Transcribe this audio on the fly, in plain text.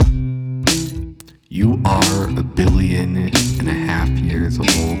You are 1.5 billion years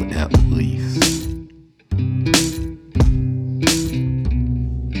old at least.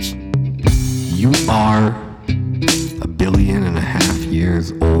 You are 1.5 billion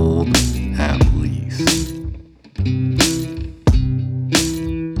years old at least.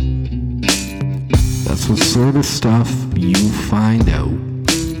 That's what sort of stuff you find out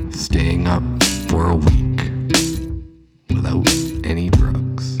staying up for a week without any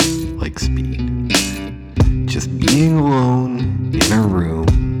drugs like speed. Just being alone in a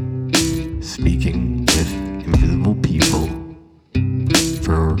room, speaking with invisible people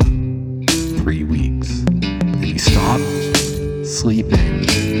for 3 weeks. Then you stop sleeping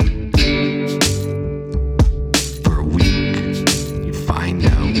for a week. You find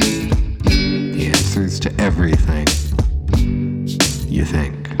out the answers to everything you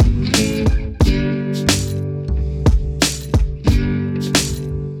think.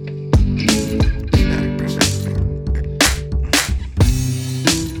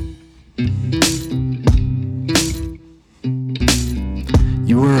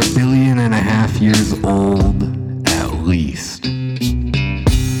 You were 1.5 billion years old at least.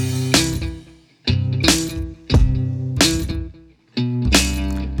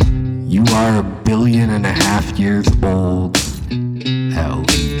 You are 1.5 billion years old at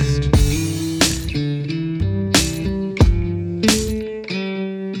least.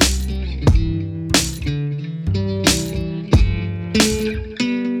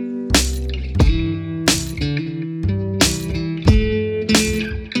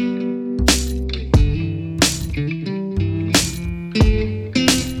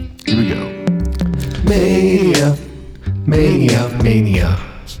 Here we go. Mania, mania, mania,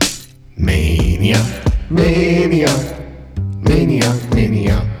 mania, mania, mania, mania,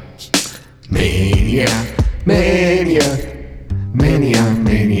 mania, mania,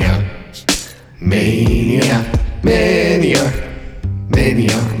 mania, mania, mania,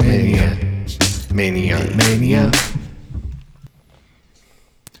 mania, mania, mania, mania.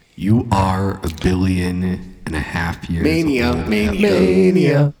 You are 1.5 billion years Mania, old. mania,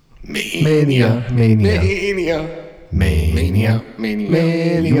 mania, mania, mania,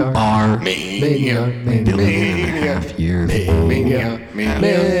 mania, You are mania, 1.5 billion years old. mania,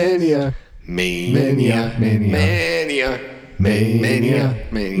 mania, mania,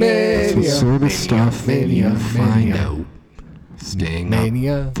 mania, That's what sort of stuff you find out staying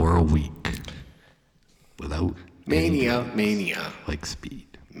Mania. up for a week without any mania, drugs mania, like speed.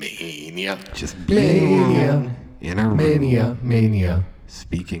 mania, Just being Mania. alone in a room, mania, mania,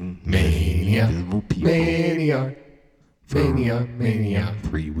 speaking with Mania. invisible people mania, for mania, mania.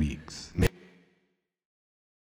 3 weeks.